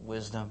us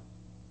wisdom.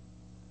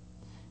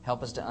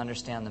 Help us to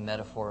understand the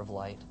metaphor of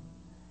light,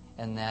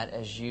 and that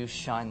as you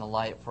shine the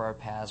light for our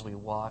paths, we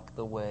walk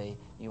the way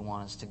you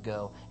want us to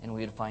go, and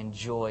we would find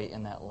joy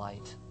in that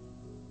light.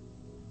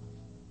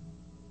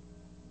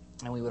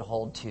 And we would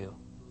hold to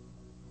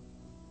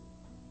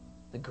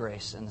the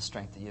grace and the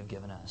strength that you have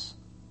given us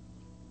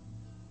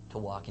to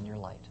walk in your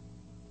light.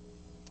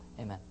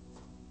 Amen.